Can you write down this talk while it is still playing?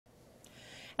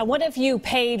And what if you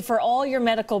paid for all your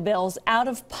medical bills out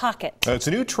of pocket? It's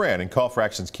a new trend, and Call for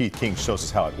Action's Keith King shows us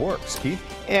how it works. Keith?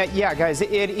 Yeah, guys,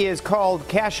 it is called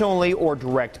cash only or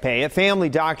direct pay. A family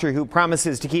doctor who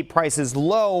promises to keep prices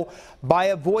low by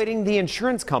avoiding the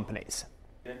insurance companies.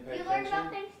 You learned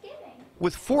about Thanksgiving.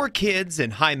 With 4 kids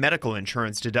and high medical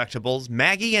insurance deductibles,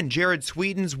 Maggie and Jared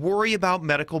Sweetens worry about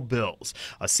medical bills.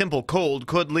 A simple cold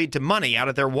could lead to money out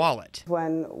of their wallet.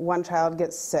 When one child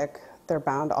gets sick, they're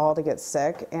bound all to get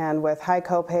sick, and with high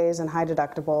copays and high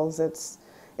deductibles,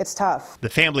 it's tough. The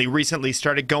family recently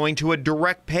started going to a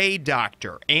direct pay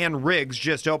doctor. Ann Riggs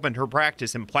just opened her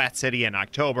practice in Platte City in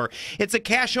October. It's a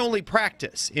cash-only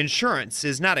practice. Insurance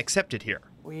is not accepted here.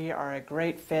 We are a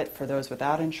great fit for those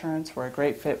without insurance. We're a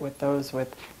great fit with those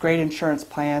with great insurance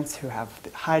plans who have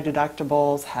high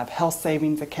deductibles, have health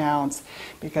savings accounts,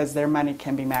 because their money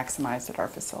can be maximized at our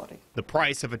facility. The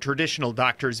price of a traditional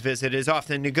doctor's visit is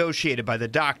often negotiated by the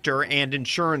doctor and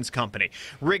insurance company.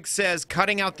 Riggs says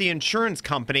cutting out the insurance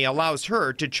company allows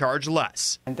her to charge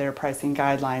less. And their pricing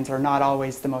guidelines are not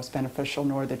always the most beneficial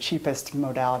nor the cheapest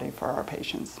modality for our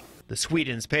patients. The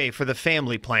Sweetens pay for the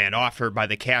family plan offered by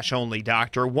the cash-only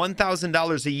doctor.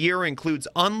 $1,000 a year includes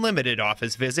unlimited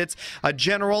office visits, a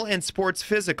general and sports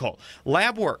physical.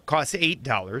 Lab work costs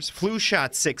 $8, flu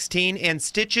shots $16, and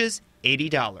stitches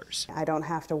 $80. I don't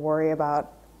have to worry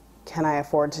about, can I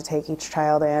afford to take each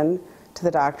child in to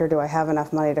the doctor? Do I have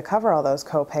enough money to cover all those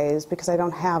copays? Because I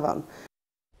don't have them.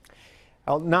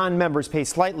 Non-members pay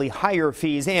slightly higher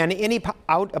fees, and any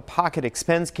out-of-pocket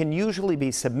expense can usually be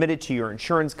submitted to your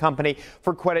insurance company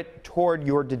for credit toward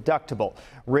your deductible.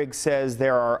 Riggs says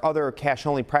there are other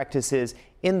cash-only practices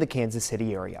in the Kansas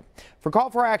City area. For Call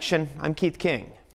for Action, I'm Keith King.